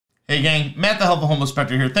Hey gang, Matt the Helpful Home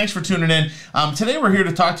Inspector here. Thanks for tuning in. Today we're here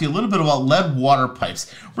to talk to you a little bit about lead water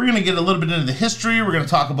pipes. We're going to get a little bit into the history, we're going to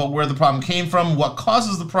talk about where the problem came from, what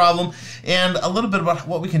causes the problem, and a little bit about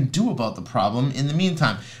what we can do about the problem in the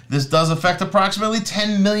meantime. This does affect approximately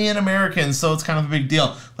 10 million Americans, so it's kind of a big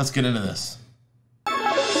deal. Let's get into this.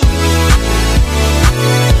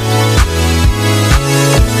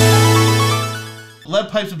 Lead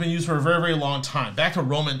pipes have been used for a very, very long time, back to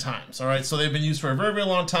Roman times, all right? So they've been used for a very, very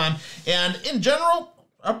long time, and in general,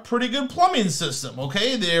 a pretty good plumbing system,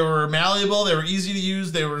 okay? They were malleable, they were easy to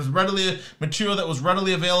use, they were material that was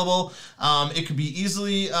readily available. It could be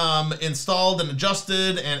easily installed and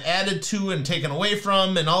adjusted and added to and taken away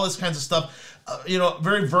from and all this kinds of stuff.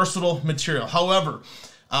 Very versatile material. However,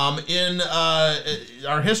 in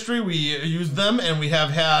our history, we used them and we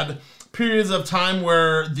have had periods of time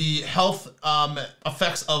where the health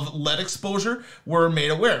effects of lead exposure were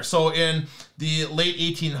made aware. So in the late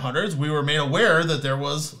 1800s, we were made aware that there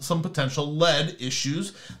was some potential lead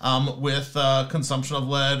issues with consumption of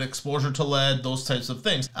lead, exposure to lead, those types of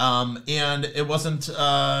things. And it wasn't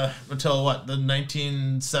until the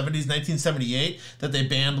 1970s, 1978, that they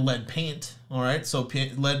banned lead paint. All right, so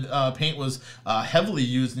lead paint was heavily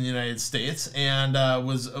used in the United States, and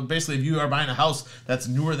was basically, if you are buying a house that's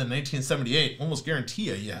newer than 1978, almost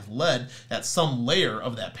guarantee you have lead at some layer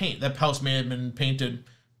of that paint. That house may have been painted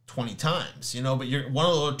 20 times, but you're one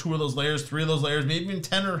of those, two of those layers, three of those layers, maybe even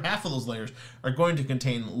 10 or half of those layers are going to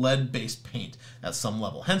contain lead-based paint at some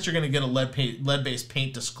level. Hence, you're going to get a lead-based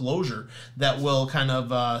paint disclosure that will kind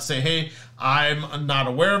of say, hey, I'm not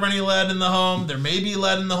aware of any lead in the home. There may be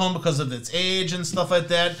lead in the home because of its age and stuff like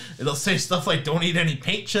that. It'll say stuff like don't eat any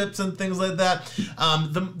paint chips and things like that.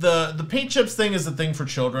 The paint chips thing is a thing for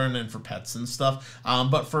children and for pets and stuff.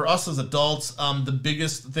 But for us as adults, the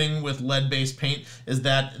biggest thing with lead-based paint is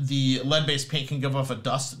that the lead-based paint can give off a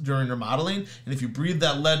dust during remodeling. And if you breathe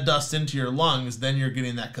that lead dust into your lungs, then you're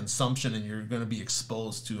getting that consumption and you're going to be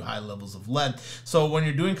exposed to high levels of lead. So when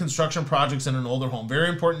you're doing construction projects in an older home, very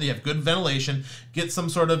important that you have good ventilation. Get some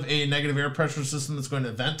sort of a negative air pressure system that's going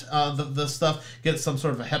to vent the stuff. Get some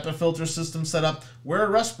sort of a HEPA filter system set up. Wear a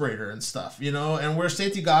respirator and stuff, and wear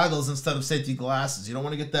safety goggles instead of safety glasses. You don't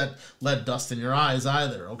want to get that lead dust in your eyes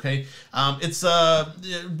either, okay? It's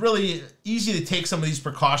really easy to take some of these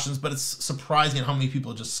precautions, but it's surprising how many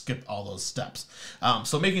people just skip all those steps.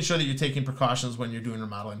 So making sure that you're taking precautions when you're doing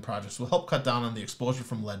remodeling projects will help cut down on the exposure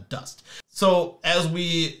from lead dust. So as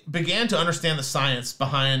we began to understand the science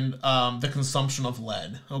behind the consumption of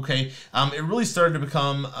lead, okay, it really started to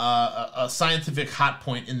become a scientific hot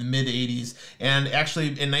point in the mid-'80s. And actually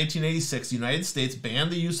in 1986, the United States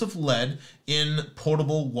banned the use of lead in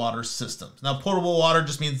potable water systems. Now, potable water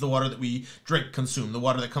just means the water that we drink, consume, the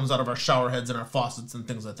water that comes out of our shower heads and our faucets and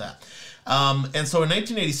things like that. And so in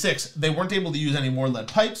 1986, they weren't able to use any more lead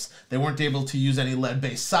pipes. They weren't able to use any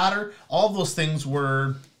lead-based solder. All of those things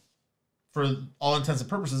were, for all intents and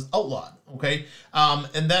purposes, outlawed, okay?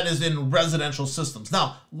 And that is in residential systems.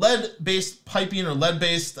 Now, lead-based piping or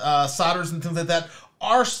lead-based solders and things like that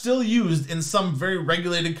are still used in some very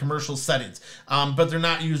regulated commercial settings, but they're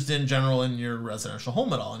not used in general in your residential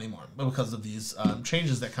home at all anymore because of these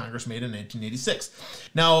changes that Congress made in 1986.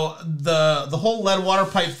 Now, the whole lead water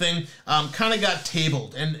pipe thing kind of got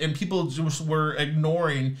tabled, and people just were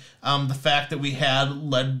ignoring the fact that we had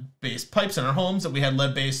lead-based pipes in our homes, that we had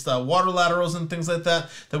lead-based water laterals and things like that,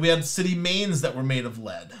 that we had city mains that were made of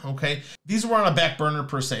lead, okay? These were on a back burner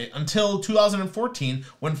per se until 2014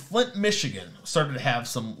 when Flint, Michigan started to have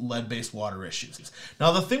some lead-based water issues.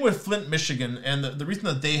 Now, the thing with Flint, Michigan, and the reason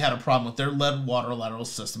that they had a problem with their lead water lateral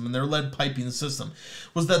system and their lead piping system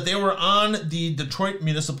was that they were on the Detroit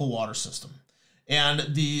municipal water system.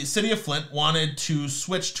 And the city of Flint wanted to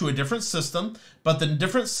switch to a different system, but the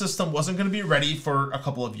different system wasn't going to be ready for a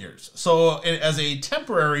couple of years. So as a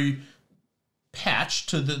temporary patch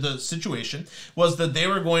to the situation was that they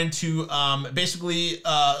were going to basically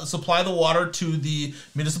supply the water to the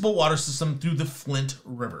municipal water system through the Flint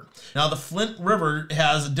River. Now, the Flint River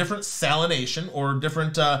has a different salination or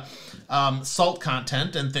different salt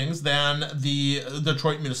content and things than the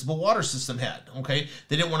Detroit municipal water system had, okay?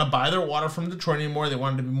 They didn't want to buy their water from Detroit anymore. They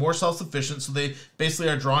wanted to be more self-sufficient, so they basically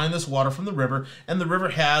are drawing this water from the river, and the river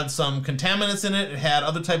had some contaminants in it. It had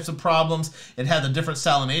other types of problems. It had a different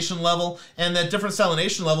salination level, and that different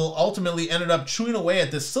salination level ultimately ended up chewing away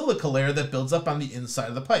at this silica layer that builds up on the inside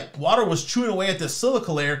of the pipe. Water was chewing away at this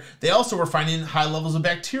silica layer. They also were finding high levels of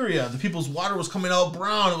bacteria. The people's water was coming out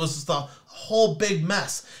brown. It was just a whole big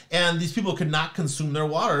mess, and these people could not consume their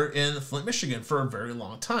water in Flint, Michigan for a very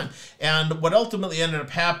long time. And what ultimately ended up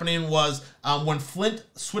happening was when Flint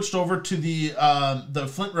switched over to the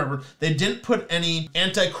Flint River, they didn't put any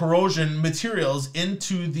anti-corrosion materials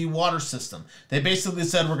into the water system. They basically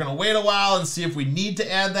said, we're going to wait a while and see if we need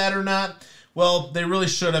to add that or not. Well, they really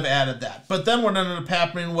should have added that. But then what ended up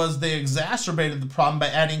happening was they exacerbated the problem by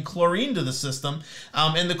adding chlorine to the system.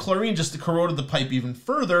 And the chlorine just corroded the pipe even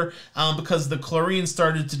further because the chlorine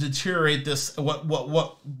started to deteriorate this,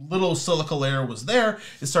 what little silica layer was there,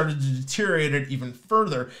 it started to deteriorate it even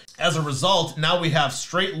further. As a result, now we have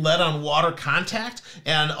straight lead on water contact,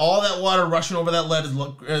 and all that water rushing over that lead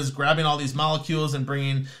is grabbing all these molecules and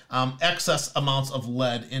bringing excess amounts of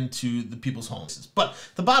lead into the people's homes. But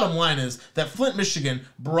the bottom line is that Flint, Michigan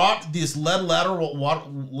brought this lead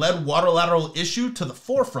water lateral issue to the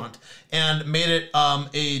forefront and made it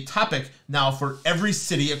a topic now for every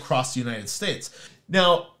city across the United States.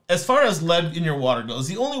 Now, as far as lead in your water goes,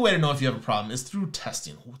 the only way to know if you have a problem is through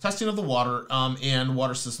testing of the water and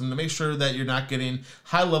water system to make sure that you're not getting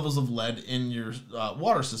high levels of lead in your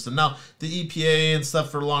water system. Now, the EPA and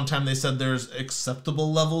stuff for a long time, they said there's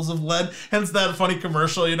acceptable levels of lead. Hence that funny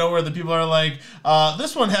commercial, you know, where the people are like,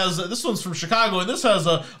 this one's from Chicago, and this has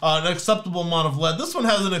an acceptable amount of lead. This one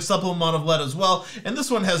has an acceptable amount of lead as well, and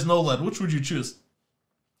this one has no lead. Which would you choose?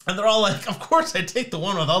 And they're all like, of course I take the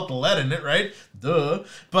one without the lead in it, right? Duh.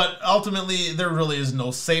 But ultimately, there really is no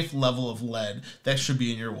safe level of lead that should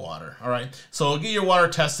be in your water, all right? So get your water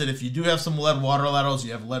tested. If you do have some lead water laterals,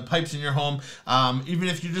 you have lead pipes in your home, even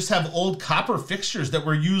if you just have old copper fixtures that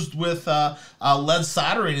were used with lead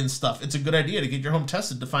soldering and stuff, it's a good idea to get your home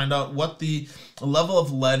tested to find out what the level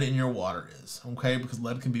of lead in your water is, okay? Because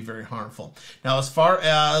lead can be very harmful. Now, as far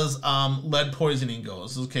as lead poisoning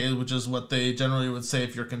goes, okay, which is what they generally would say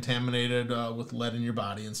if you're contaminated with lead in your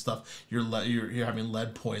body and stuff, you're having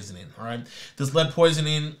lead poisoning, all right? This lead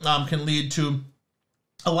poisoning can lead to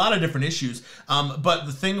a lot of different issues, but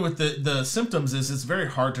the thing with the symptoms is it's very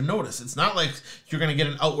hard to notice. It's not like you're going to get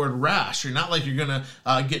an outward rash. You're not like you're going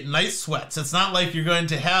to get night sweats. It's not like you're going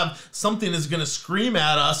to have something that's going to scream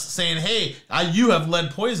at us saying, hey, you have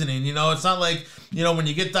lead poisoning. You know, it's not like, you know, when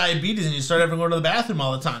you get diabetes and you start having to go to the bathroom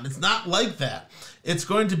all the time. It's not like that. It's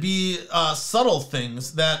going to be subtle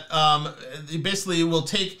things that basically will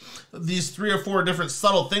take these 3 or 4 different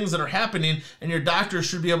subtle things that are happening, and your doctor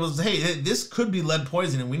should be able to say, hey, this could be lead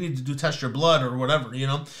poisoning. We need to test your blood or whatever, you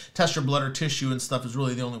know. Test your blood or tissue and stuff is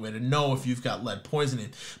really the only way to know if you've got lead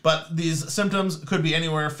poisoning. But these symptoms could be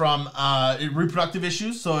anywhere from reproductive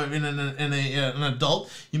issues. So in an adult,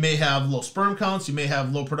 you may have low sperm counts. You may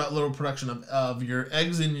have low production of your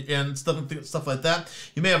eggs and stuff like that.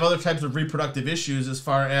 You may have other types of reproductive issues as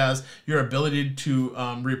far as your ability to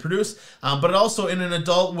reproduce. But also in an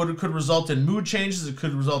adult, could result in mood changes, it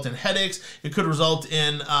could result in headaches, it could result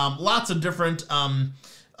in lots of different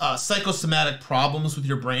psychosomatic problems with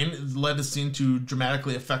your brain. Lead is seen to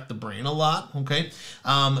dramatically affect the brain a lot, okay?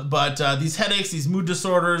 But these headaches, these mood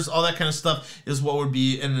disorders, all that kind of stuff is what would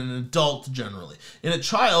be in an adult generally. In a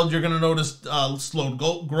child, you're going to notice slowed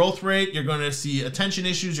growth rate, you're going to see attention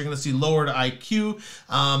issues, you're going to see lowered IQ,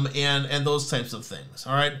 and those types of things,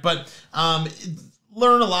 all right? But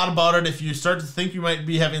learn a lot about it. If you start to think you might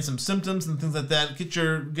be having some symptoms and things like that, get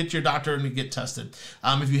your doctor and get tested.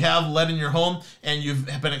 If you have lead in your home and you've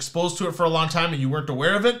been exposed to it for a long time and you weren't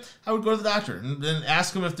aware of it, I would go to the doctor and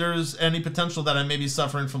ask them if there's any potential that I may be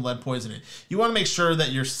suffering from lead poisoning. You want to make sure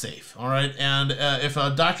that you're safe, all right? And if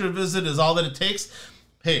a doctor visit is all that it takes,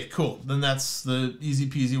 hey, cool, then that's the easy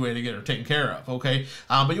peasy way to get her taken care of, okay?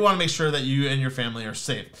 But you want to make sure that you and your family are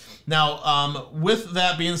safe. Now, with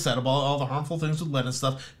that being said, about all the harmful things with lead and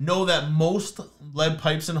stuff, know that most lead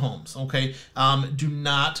pipes in homes, okay, do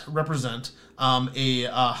not represent a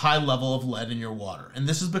high level of lead in your water. And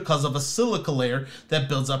this is because of a silica layer that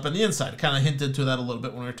builds up on the inside. I kind of hinted to that a little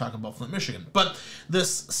bit when we were talking about Flint, Michigan. But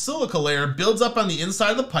this silica layer builds up on the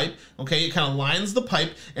inside of the pipe, okay? It kind of lines the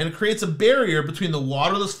pipe, and it creates a barrier between the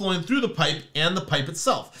water that's flowing through the pipe and the pipe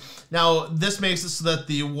itself. Now, this makes it so that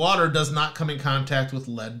the water does not come in contact with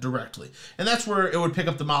lead directly. And that's where it would pick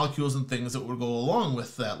up the molecules and things that would go along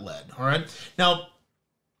with that lead, all right? Now,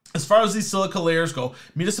 as far as these silica layers go,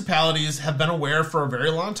 municipalities have been aware for a very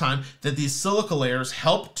long time that these silica layers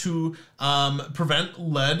help to prevent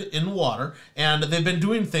lead in water, and they've been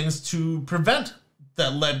doing things to prevent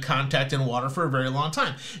that lead contact in water for a very long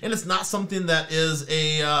time, and it's not something that is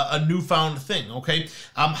a newfound thing. Okay,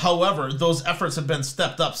 however, those efforts have been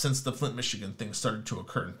stepped up since the Flint, Michigan thing started to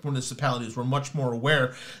occur. Municipalities were much more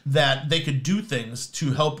aware that they could do things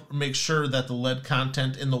to help make sure that the lead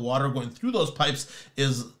content in the water going through those pipes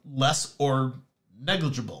is less or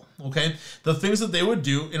negligible. Okay, the things that they would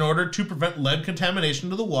do in order to prevent lead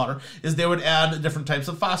contamination to the water is they would add different types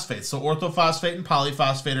of phosphates. So orthophosphate and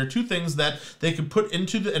polyphosphate are two things that they could put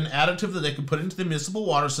into an additive that they could put into the municipal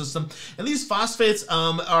water system, and these phosphates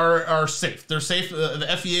are safe. They're safe.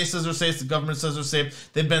 The FEA says they're safe. The government says they're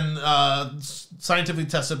safe. They've been scientifically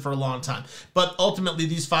tested for a long time, but ultimately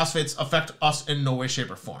these phosphates affect us in no way,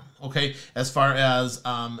 shape, or form. Okay, as far as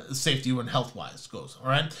safety and health wise goes. All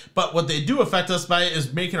right, but what they do affect us by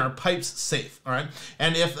is making our pipes safe. All right,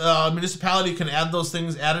 and if a municipality can add those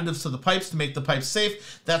things, additives to the pipes to make the pipes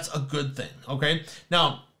safe, that's a good thing. Okay,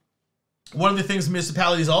 now one of the things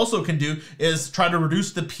municipalities also can do is try to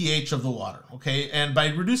reduce the pH of the water. Okay, and by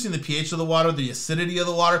reducing the pH of the water, the acidity of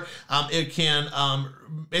the water, it can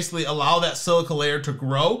basically allow that silica layer to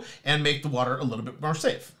grow and make the water a little bit more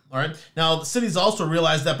safe. All right. Now, the cities also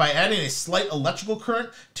realize that by adding a slight electrical current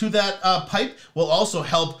to that pipe will also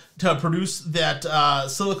help to produce that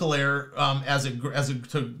silica layer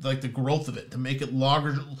to like the growth of it, to make it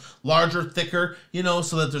larger, thicker, you know,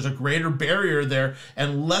 so that there's a greater barrier there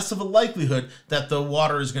and less of a likelihood that the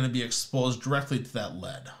water is going to be exposed directly to that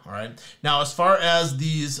lead. All right. Now, as far as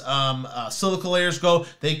these silica layers go,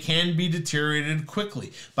 they can be deteriorated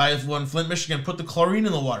quickly. When Flint, Michigan put the chlorine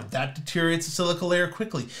in the water, that deteriorates the silica layer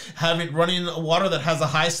quickly. Running water that has a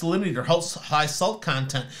high salinity or high salt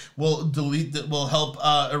content will help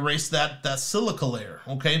erase that silica layer.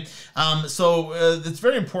 Okay, so it's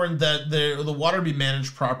very important that the water be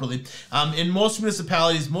managed properly. In most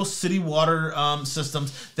municipalities, most city water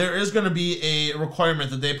systems, there is going to be a requirement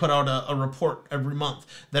that they put out a report every month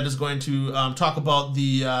that is going to talk about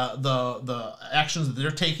the actions that they're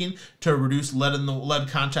taking to reduce lead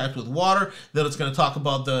contact with water. That it's going to talk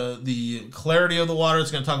about the clarity of the water. It's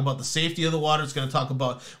going to talk about the safety of the water. It's going to talk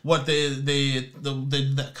about what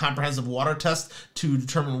the comprehensive water test to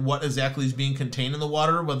determine what exactly is being contained in the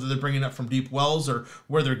water, whether they're bringing it from deep wells or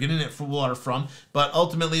where they're getting it from water from. But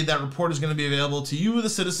ultimately, that report is going to be available to you, the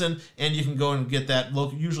citizen, and you can go and get that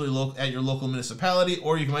usually at your local municipality,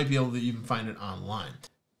 or you might be able to even find it online.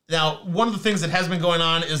 Now, one of the things that has been going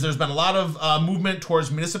on is there's been a lot of movement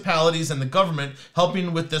towards municipalities and the government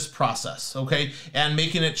helping with this process, okay, and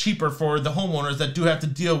making it cheaper for the homeowners that do have to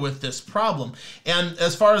deal with this problem. And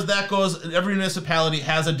as far as that goes, every municipality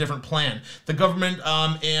has a different plan. The government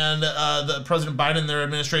and the President Biden and their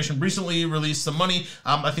administration recently released some money.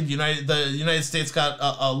 I think the United States got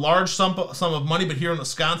a large sum of money, but here in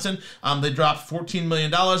Wisconsin, they dropped $14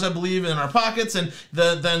 million, I believe, in our pockets, and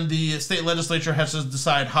then the state legislature has to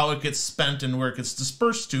decide how it gets spent and where it gets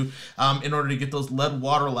dispersed to in order to get those lead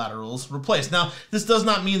water laterals replaced. Now, this does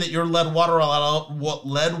not mean that your lead water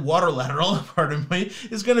lateral, pardon me,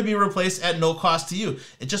 is going to be replaced at no cost to you.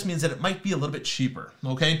 It just means that it might be a little bit cheaper,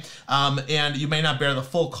 okay? And you may not bear the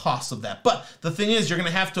full cost of that. But the thing is, you're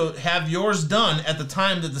going to have yours done at the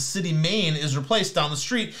time that the city main is replaced down the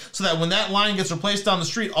street, so that when that line gets replaced down the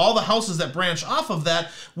street, all the houses that branch off of that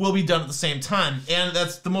will be done at the same time. And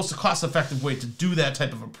that's the most cost-effective way to do that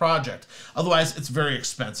type of a project. Otherwise, it's very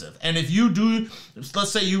expensive. And if you do,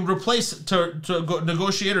 let's say you replace to go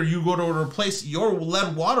negotiate, or you go to replace your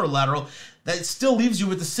lead water lateral, that still leaves you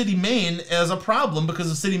with the city main as a problem, because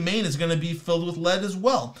the city main is going to be filled with lead as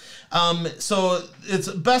well. So it's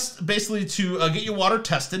best basically to get your water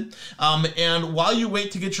tested, and while you wait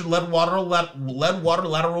to get your lead water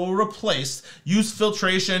lateral replaced, use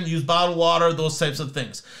filtration, use bottled water, those types of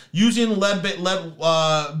things. Using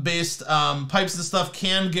lead-based pipes and stuff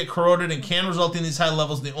can get corroded and can result in these high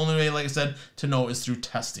levels. The only way, like I said, to know is through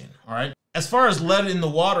testing. All right. As far as lead in the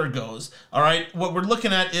water goes, all right, what we're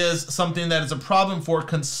looking at is something that is a problem for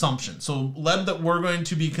consumption. So lead that we're going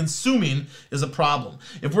to be consuming is a problem.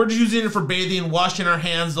 If we're just using it for bathing, washing our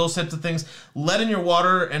hands, those types of things, lead in your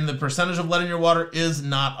water and the percentage of lead in your water is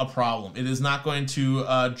not a problem. It is not going to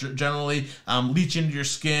generally leach into your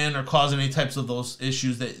skin or cause any types of those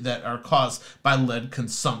issues that are caused by lead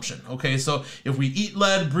consumption. Okay, so if we eat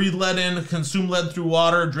lead, breathe lead in, consume lead through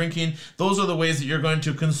water, drinking, those are the ways that you're going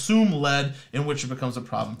to consume lead, in which it becomes a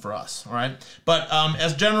problem for us. All right, but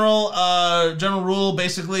as general rule,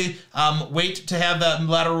 basically wait to have that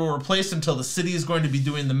lateral replaced until the city is going to be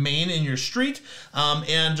doing the main in your street,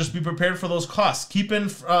 and just be prepared for those costs. Keep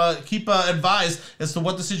advised as to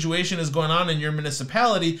what the situation is going on in your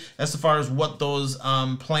municipality as far as what those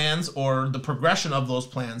plans or the progression of those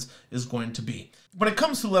plans is going to be. When it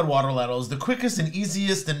comes to lead water laterals, the quickest and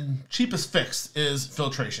easiest and cheapest fix is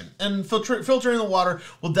filtration. And filtering the water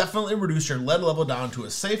will definitely reduce your lead level down to a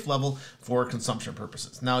safe level for consumption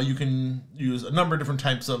purposes. Now, you can use a number of different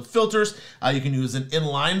types of filters. You can use an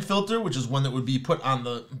inline filter, which is one that would be put on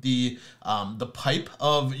the pipe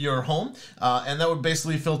of your home, and that would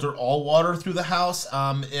basically filter all water through the house.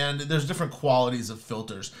 And there's different qualities of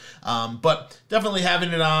filters, but definitely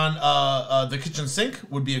having it on the kitchen sink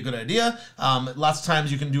would be a good idea. Lots of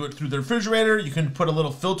times you can do it through the refrigerator. You can put a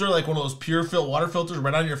little filter, like one of those pure water filters,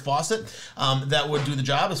 right on your faucet. That would do the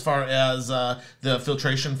job as far as the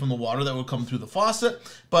filtration from the water that would come through the faucet.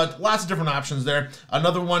 But lots of different options there.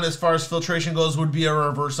 Another one as far as filtration goes would be a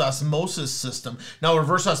reverse osmosis system. Now,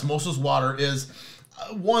 reverse osmosis water is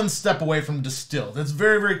one step away from distilled. It's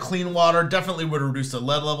very, very clean water. Definitely would reduce the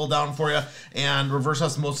lead level down for you. And reverse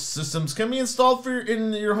osmosis systems can be installed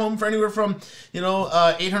in your home for anywhere from,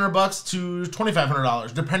 $800 to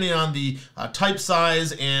 $2,500, depending on the type,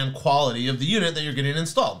 size, and quality of the unit that you're getting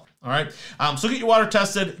installed. All right, so get your water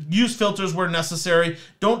tested, use filters where necessary,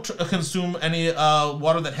 don't consume any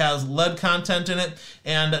water that has lead content in it,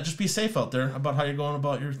 and just be safe out there about how you're going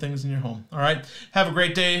about your things in your home. All right, have a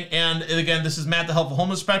great day, and again, this is Matt, the Helpful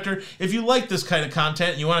Home Inspector. If you like this kind of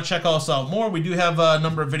content and you want to check us out more, we do have a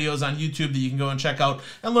number of videos on YouTube that you can go and check out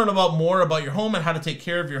and learn about more about your home and how to take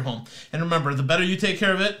care of your home. And remember, the better you take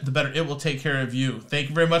care of it, the better it will take care of you. Thank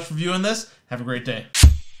you very much for viewing this. Have a great day.